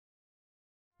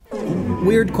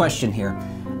Weird question here.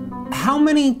 How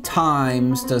many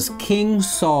times does King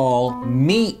Saul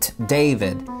meet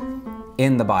David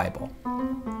in the Bible?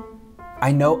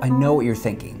 I know what you're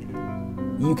thinking.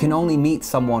 You can only meet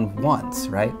someone once,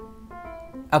 right?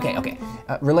 Okay.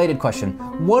 Related question.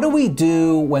 What do we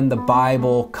do when the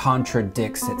Bible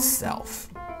contradicts itself?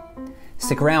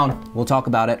 Stick around, we'll talk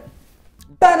about it.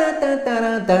 We're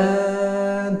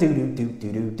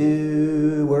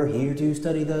here to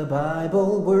study the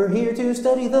Bible. We're here to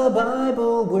study the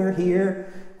Bible. We're here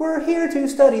to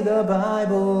study the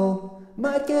Bible.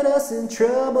 Might get us in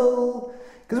trouble,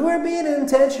 'cause we're being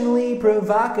intentionally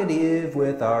provocative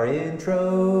with our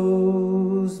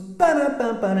intros.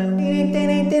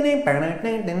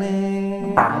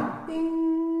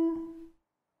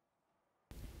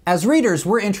 As readers,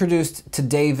 we're introduced to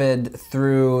David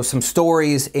through some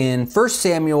stories in 1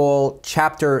 Samuel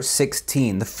chapter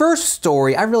 16. The first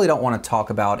story I really don't want to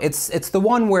talk about. It's the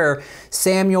one where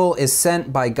Samuel is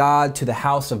sent by God to the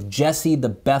house of Jesse the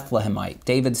Bethlehemite,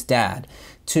 David's dad,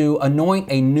 to anoint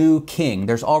a new king.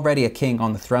 There's already a king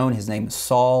on the throne. His name is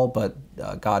Saul, but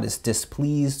God is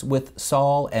displeased with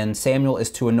Saul, and Samuel is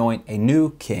to anoint a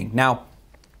new king. Now,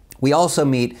 we also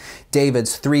meet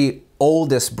David's three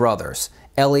oldest brothers,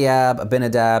 Eliab,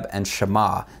 Abinadab, and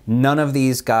Shammah. None of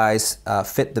these guys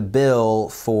fit the bill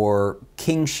for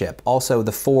kingship. Also,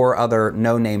 the four other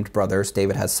no-named brothers,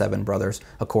 David has 7 brothers,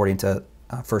 according to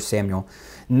 1 Samuel.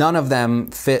 None of them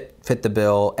fit the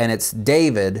bill, and it's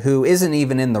David, who isn't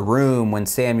even in the room when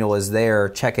Samuel is there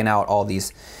checking out all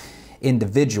these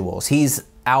individuals. He's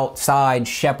outside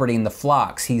shepherding the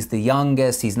flocks. He's the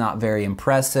youngest. He's not very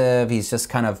impressive. He's just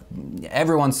kind of,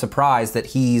 everyone's surprised that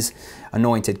he's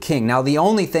anointed king. Now, the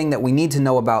only thing that we need to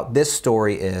know about this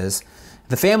story is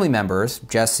the family members,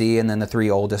 Jesse and then the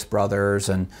 3 oldest brothers,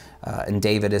 and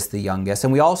David is the youngest.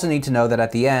 And we also need to know that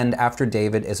at the end, after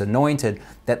David is anointed,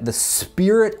 that the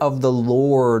Spirit of the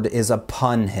Lord is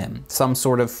upon him. Some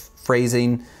sort of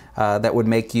phrasing that would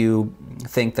make you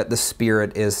think that the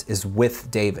Spirit is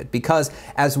with David. Because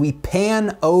as we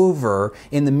pan over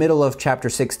in the middle of chapter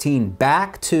 16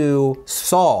 back to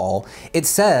Saul, it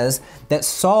says that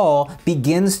Saul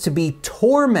begins to be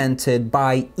tormented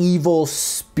by evil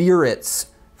spirits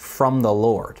from the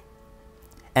Lord.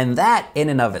 And that in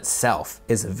and of itself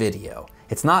is a video.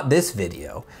 It's not this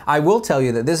video. I will tell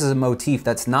you that this is a motif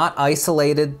that's not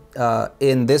isolated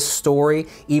in this story.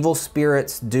 Evil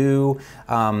spirits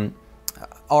are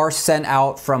sent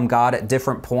out from God at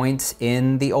different points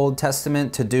in the Old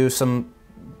Testament to do some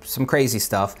crazy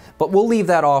stuff, but we'll leave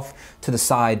that off to the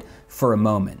side for a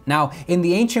moment. Now, in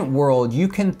the ancient world, you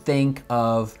can think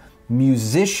of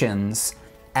musicians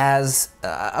as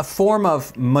a form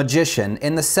of magician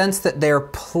in the sense that their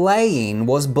playing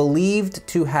was believed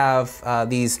to have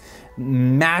these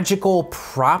magical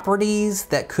properties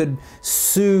that could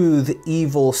soothe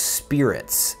evil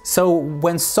spirits. So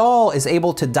when Saul is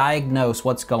able to diagnose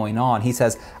what's going on, he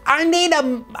says, I need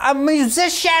a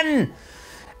musician.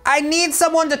 I need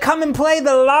someone to come and play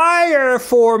the lyre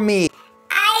for me.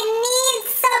 I need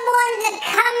someone to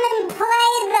come and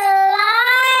play the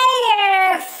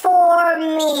lyre for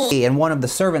me. And one of the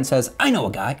servants says, I know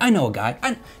a guy. I know a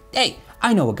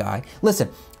guy. Listen,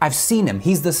 I've seen him.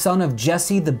 He's the son of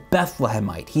Jesse the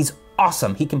Bethlehemite. He's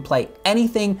awesome. He can play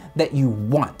anything that you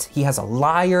want. He has a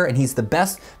lyre and he's the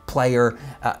best player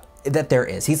that there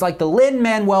is. He's like the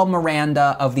Lin-Manuel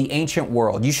Miranda of the ancient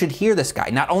world. You should hear this guy.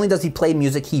 Not only does he play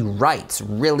music, he writes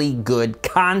really good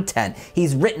content.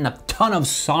 He's written a ton of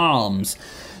psalms.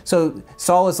 So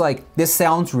Saul is like, this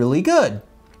sounds really good.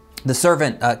 The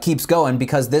servant keeps going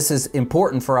because this is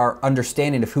important for our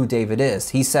understanding of who David is.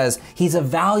 He says, he's a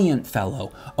valiant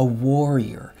fellow, a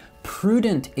warrior,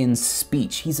 prudent in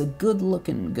speech. He's a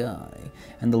good-looking guy,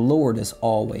 and the Lord is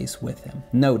always with him.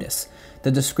 Notice, the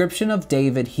description of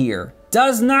David here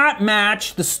does not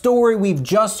match the story we've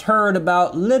just heard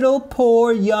about little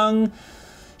poor young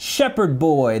shepherd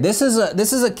boy. This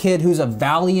is a kid who's a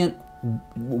valiant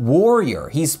warrior.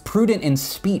 He's prudent in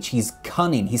speech. He's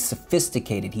cunning. He's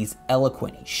sophisticated. He's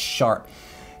eloquent. He's sharp.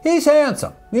 He's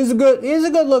handsome. He's a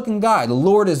good looking guy. The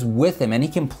Lord is with him and he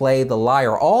can play the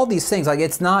lyre. All these things, like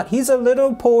it's not, he's a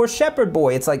little poor shepherd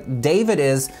boy. It's like David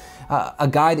is a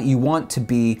guy that you want to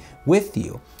be with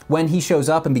you. When he shows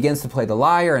up and begins to play the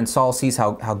lyre and Saul sees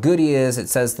how good he is, it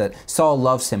says that Saul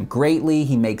loves him greatly.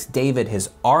 He makes David his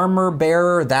armor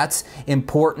bearer. That's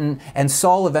important. And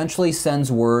Saul eventually sends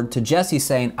word to Jesse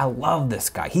saying, I love this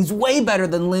guy. He's way better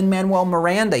than Lin-Manuel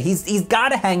Miranda. He's got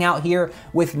to hang out here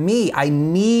with me. I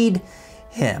need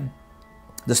him.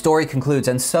 The story concludes,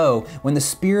 and so when the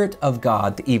Spirit of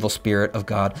God, the evil spirit of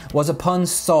God, was upon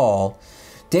Saul,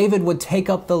 David would take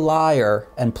up the lyre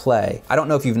and play. I don't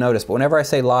know if you've noticed, but whenever I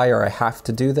say lyre, I have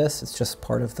to do this. It's just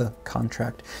part of the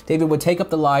contract. David would take up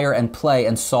the lyre and play,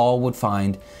 and Saul would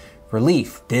find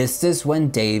relief. This is when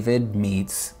David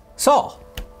meets Saul.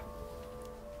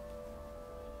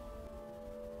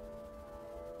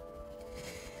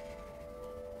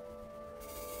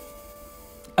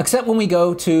 Except when we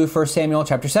go to 1 Samuel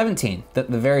chapter 17, the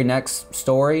very next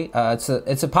story. It's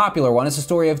a popular one. It's the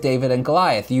story of David and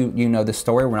Goliath. You know the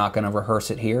story. We're not going to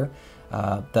rehearse it here.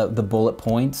 The bullet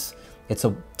points. It's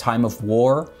a time of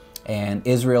war, and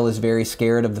Israel is very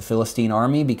scared of the Philistine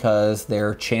army because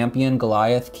their champion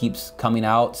Goliath keeps coming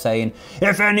out saying,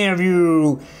 "If any of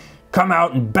you come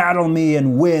out and battle me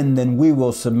and win, then we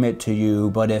will submit to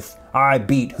you. But if I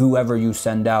beat whoever you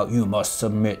send out, you must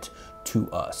submit to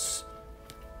us."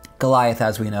 Goliath,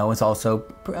 as we know, is also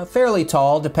fairly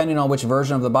tall, depending on which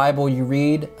version of the Bible you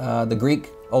read. The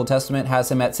Greek Old Testament has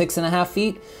him at 6.5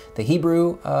 feet. The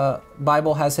Hebrew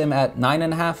Bible has him at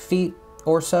 9.5 feet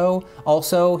or so.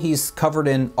 Also, he's covered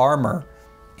in armor.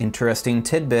 Interesting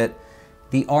tidbit.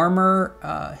 The armor,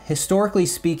 historically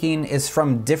speaking, is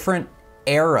from different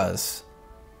eras.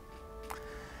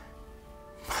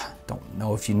 Don't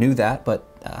know if you knew that, but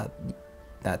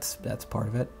that's part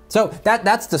of it. So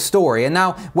that's the story. And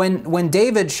now when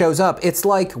David shows up, it's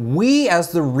like we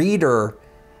as the reader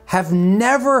have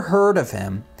never heard of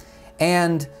him.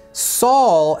 And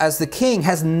Saul as the king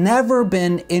has never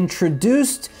been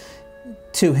introduced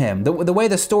to him. The way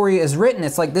the story is written,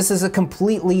 it's like this is a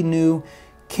completely new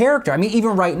character. I mean,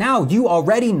 even right now, you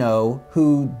already know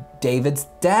who David's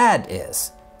dad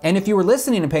is. And if you were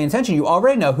listening and paying attention, you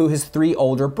already know who his 3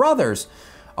 older brothers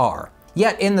are.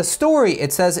 Yet in the story,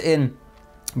 it says in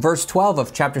verse 12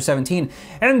 of chapter 17,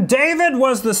 "And David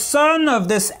was the son of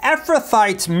this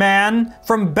Ephrathite man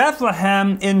from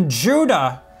Bethlehem in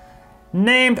Judah,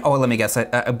 named," oh, let me guess,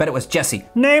 I bet it was Jesse,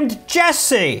 "named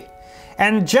Jesse.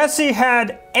 And Jesse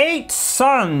had 8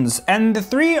 sons, and the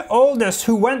 3 oldest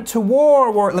who went to war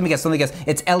were," let me guess,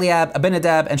 it's Eliab,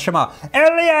 Abinadab, and Shammah.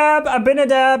 Eliab,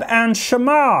 Abinadab, and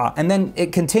Shammah. And then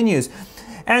it continues,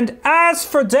 "And as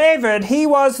for David, he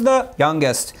was the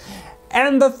youngest.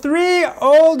 And the 3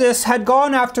 oldest had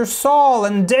gone after Saul,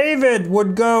 and David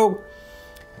would go,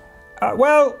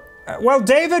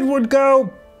 David would go,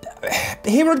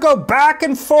 he would go back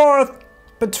and forth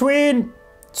between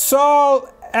Saul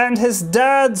and his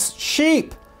dad's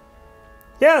sheep."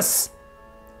 Yes,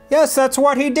 that's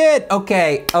what he did.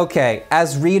 Okay,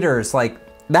 as readers, like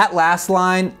that last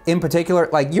line in particular,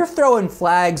 like you're throwing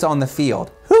flags on the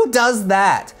field. Who does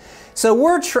that? So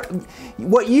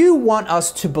what you want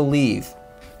us to believe,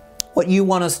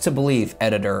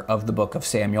 editor of the book of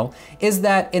Samuel, is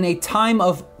that in a time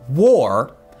of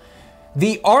war,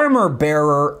 the armor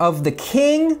bearer of the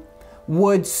king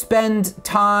would spend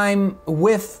time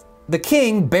with the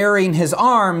king bearing his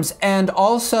arms and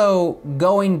also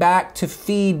going back to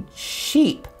feed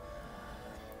sheep.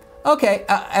 Okay,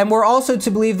 and we're also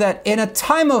to believe that in a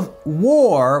time of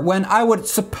war, when I would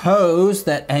suppose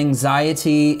that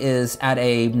anxiety is at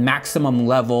a maximum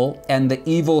level and the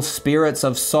evil spirits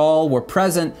of Saul were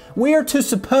present, we are to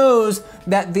suppose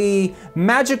that the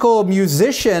magical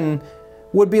musician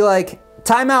would be like,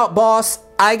 "Time out, boss,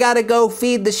 I gotta go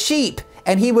feed the sheep."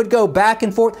 And he would go back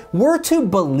and forth. We're to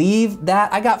believe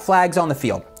that. I got flags on the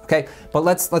field, okay? But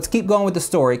let's keep going with the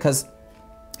story because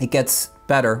it gets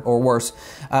better or worse.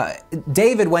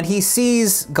 David, when he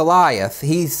sees Goliath,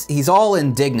 he's all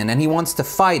indignant and he wants to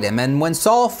fight him. And when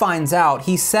Saul finds out,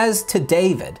 he says to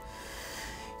David,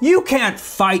 "You can't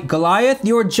fight Goliath.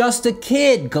 You're just a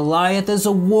kid. Goliath is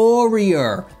a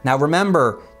warrior." Now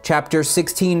remember, chapter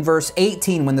 16, verse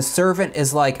 18, when the servant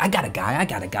is like, I got a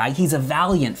guy. He's a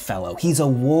valiant fellow. He's a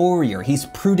warrior. He's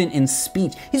prudent in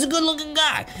speech. He's a good looking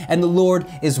guy. And the Lord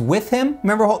is with him.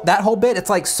 Remember that whole bit? It's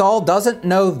like Saul doesn't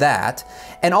know that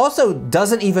and also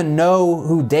doesn't even know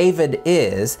who David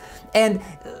is. And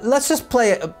let's just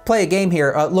play a game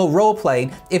here, a little role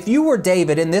playing. If you were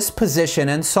David in this position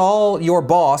and Saul, your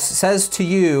boss, says to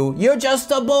you, "You're just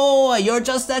a boy, you're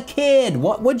just a kid,"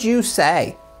 what would you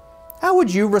say? How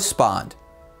would you respond?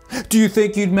 Do you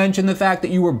think you'd mention the fact that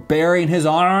you were bearing his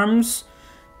arms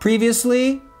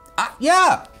previously?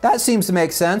 Yeah, that seems to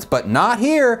make sense, but not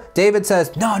here. David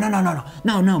says, no,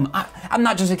 I'm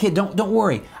not just a kid, don't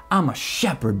worry. I'm a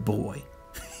shepherd boy.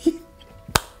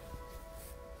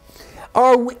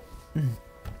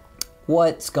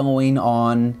 What's going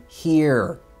on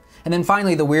here? And then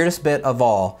finally, the weirdest bit of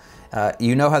all,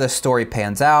 you know how the story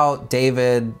pans out.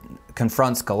 David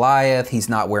confronts Goliath. He's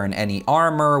not wearing any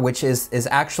armor, which is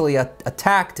actually a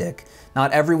tactic.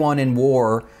 Not everyone in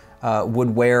war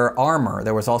would wear armor.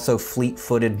 There was also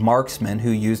fleet-footed marksmen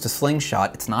who used a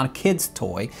slingshot. It's not a kid's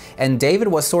toy. And David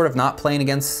was sort of not playing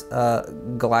against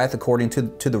Goliath according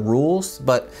to the rules,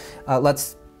 but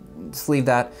let's leave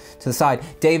that to the side.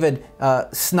 David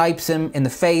snipes him in the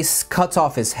face, cuts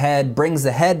off his head, brings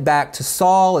the head back to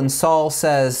Saul, and Saul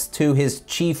says to his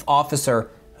chief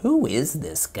officer, "Who is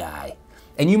this guy?"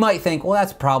 And you might think, well,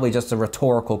 that's probably just a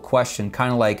rhetorical question,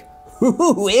 kind of like,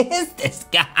 who is this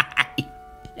guy?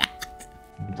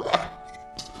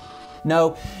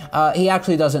 No, he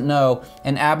actually doesn't know.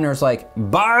 And Abner's like,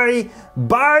 by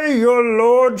your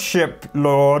lordship,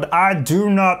 Lord, I do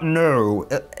not know.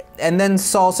 And then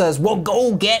Saul says, well,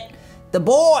 go get the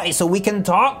boy so we can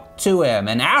talk to him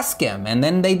and ask him. And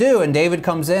then they do. And David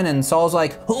comes in and Saul's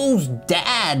like, whose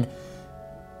dad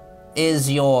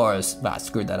is yours? I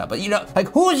screwed that up. But like,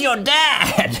 who's your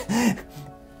dad?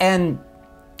 And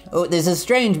this is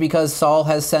strange because Saul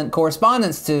has sent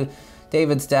correspondence to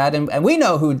David's dad, and we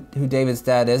know who David's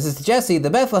dad is. It's Jesse, the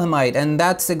Bethlehemite, and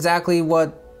that's exactly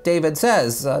what David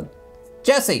says.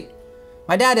 Jesse,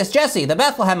 my dad is Jesse, the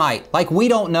Bethlehemite. Like we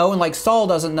don't know, and like Saul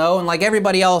doesn't know, and like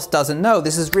everybody else doesn't know.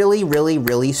 This is really, really,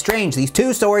 really strange. These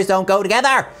two stories don't go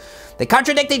together. They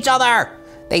contradict each other.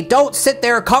 They don't sit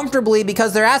there comfortably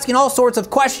because they're asking all sorts of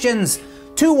questions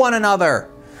to one another.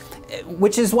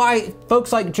 Which is why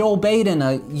folks like Joel Baden,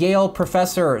 a Yale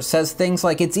professor, says things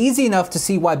like, it's easy enough to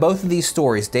see why both of these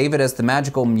stories, David as the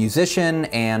magical musician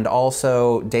and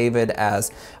also David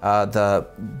as the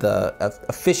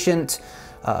efficient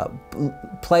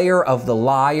player of the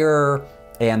lyre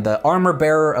and the armor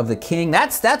bearer of the king,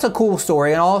 that's a cool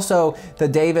story. And also the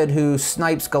David who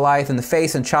snipes Goliath in the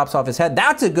face and chops off his head,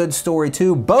 that's a good story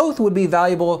too. Both would be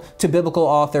valuable to biblical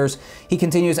authors. He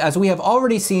continues, as we have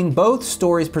already seen, both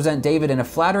stories present David in a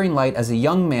flattering light as a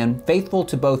young man, faithful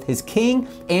to both his king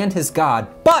and his God.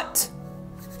 But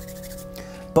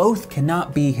both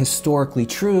cannot be historically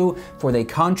true, for they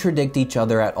contradict each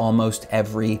other at almost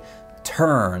every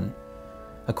turn,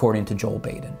 according to Joel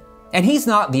Baden. And he's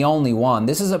not the only one.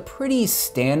 This is a pretty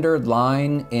standard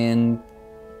line in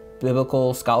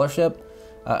biblical scholarship,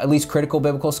 at least critical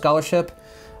biblical scholarship.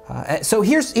 So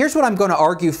here's what I'm going to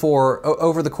argue for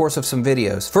over the course of some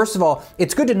videos. First of all,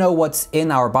 it's good to know what's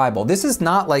in our Bible. This is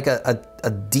not like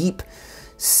a deep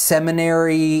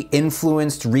seminary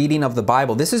influenced reading of the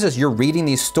Bible. This is just you're reading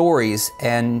these stories,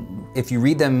 and if you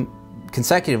read them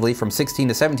consecutively from 16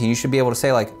 to 17, you should be able to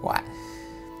say like, what?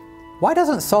 Why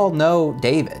doesn't Saul know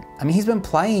David? I mean, he's been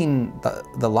playing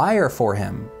the lyre for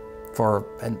him for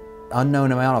an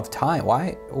unknown amount of time.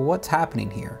 What's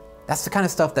happening here? That's the kind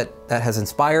of stuff that has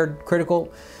inspired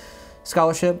critical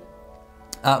scholarship.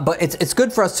 But it's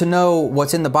good for us to know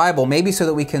what's in the Bible, maybe so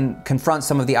that we can confront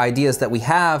some of the ideas that we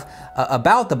have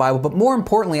about the Bible. But more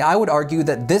importantly, I would argue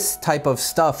that this type of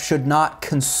stuff should not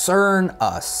concern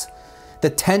us. The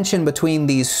tension between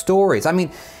these stories. I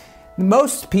mean,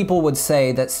 most people would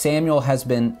say that Samuel has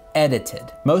been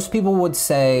edited. Most people would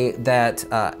say that,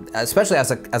 especially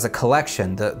as a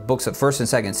collection, the books of 1st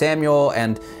and 2nd Samuel,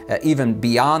 and even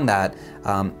beyond that,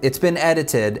 it's been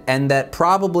edited, and that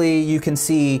probably you can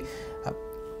see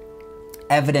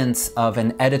evidence of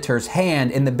an editor's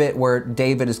hand in the bit where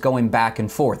David is going back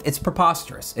and forth. It's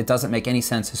preposterous. It doesn't make any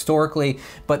sense historically,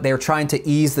 but they're trying to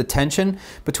ease the tension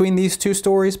between these two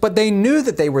stories. But they knew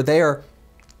that they were there.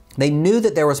 They knew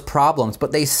that there was problems,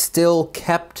 but they still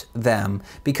kept them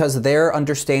because their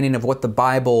understanding of what the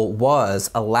Bible was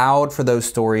allowed for those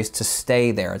stories to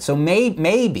stay there. So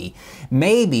maybe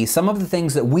some of the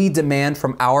things that we demand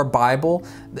from our Bible,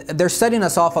 they're setting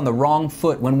us off on the wrong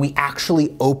foot when we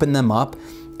actually open them up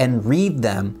and read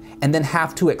them and then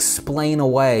have to explain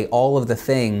away all of the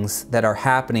things that are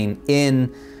happening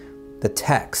in the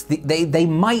text. They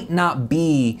might not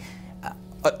be,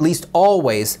 at least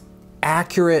always,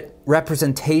 accurate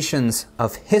representations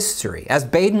of history. As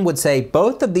Baden would say,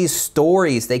 both of these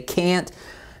stories, they can't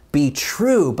be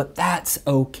true, but that's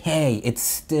okay. It's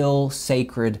still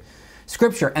sacred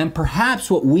scripture. And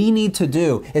perhaps what we need to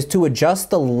do is to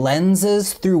adjust the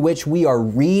lenses through which we are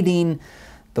reading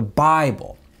the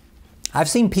Bible. I've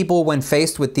seen people, when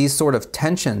faced with these sort of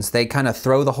tensions, they kind of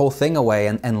throw the whole thing away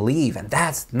and leave. And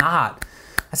that's not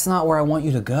where I want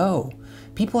you to go.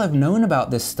 People have known about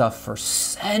this stuff for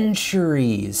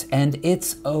centuries, and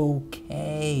it's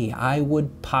okay. I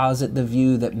would posit the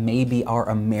view that maybe our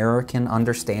American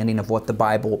understanding of what the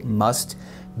Bible must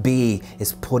be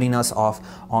is putting us off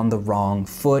on the wrong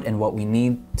foot, and what we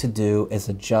need to do is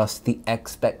adjust the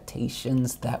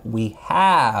expectations that we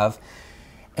have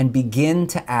and begin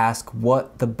to ask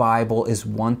what the Bible is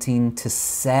wanting to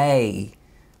say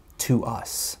to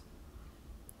us.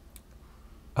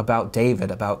 about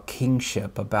David, about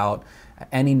kingship, about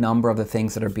any number of the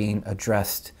things that are being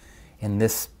addressed in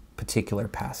this particular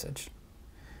passage.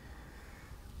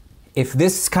 If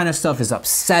this kind of stuff is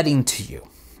upsetting to you,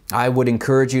 I would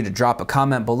encourage you to drop a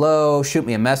comment below, shoot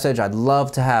me a message. I'd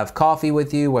love to have coffee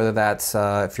with you, whether that's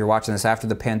if you're watching this after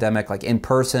the pandemic, like in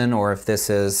person, or if this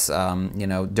is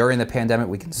during the pandemic,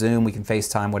 we can Zoom, we can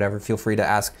FaceTime, whatever. Feel free to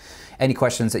ask any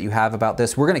questions that you have about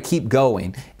this. We're going to keep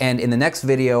going, and in the next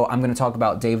video, I'm going to talk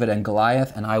about David and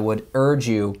Goliath, and I would urge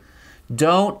you,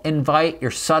 don't invite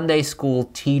your Sunday school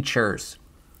teachers,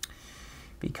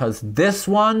 because this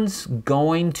one's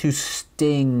going to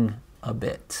sting a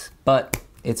bit, but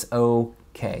it's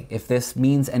okay. If this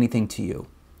means anything to you,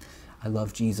 I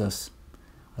love Jesus.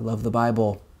 I love the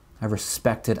Bible. I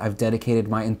respect it. I've dedicated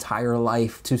my entire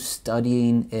life to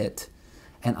studying it,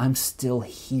 and I'm still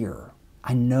here.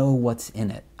 I know what's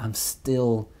in it. I'm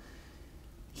still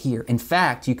here. In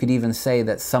fact, you could even say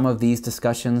that some of these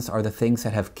discussions are the things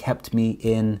that have kept me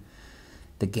in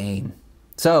the game.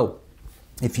 So,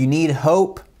 if you need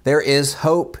hope, there is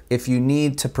hope. If you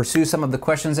need to pursue some of the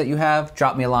questions that you have,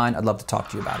 drop me a line. I'd love to talk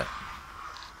to you about it.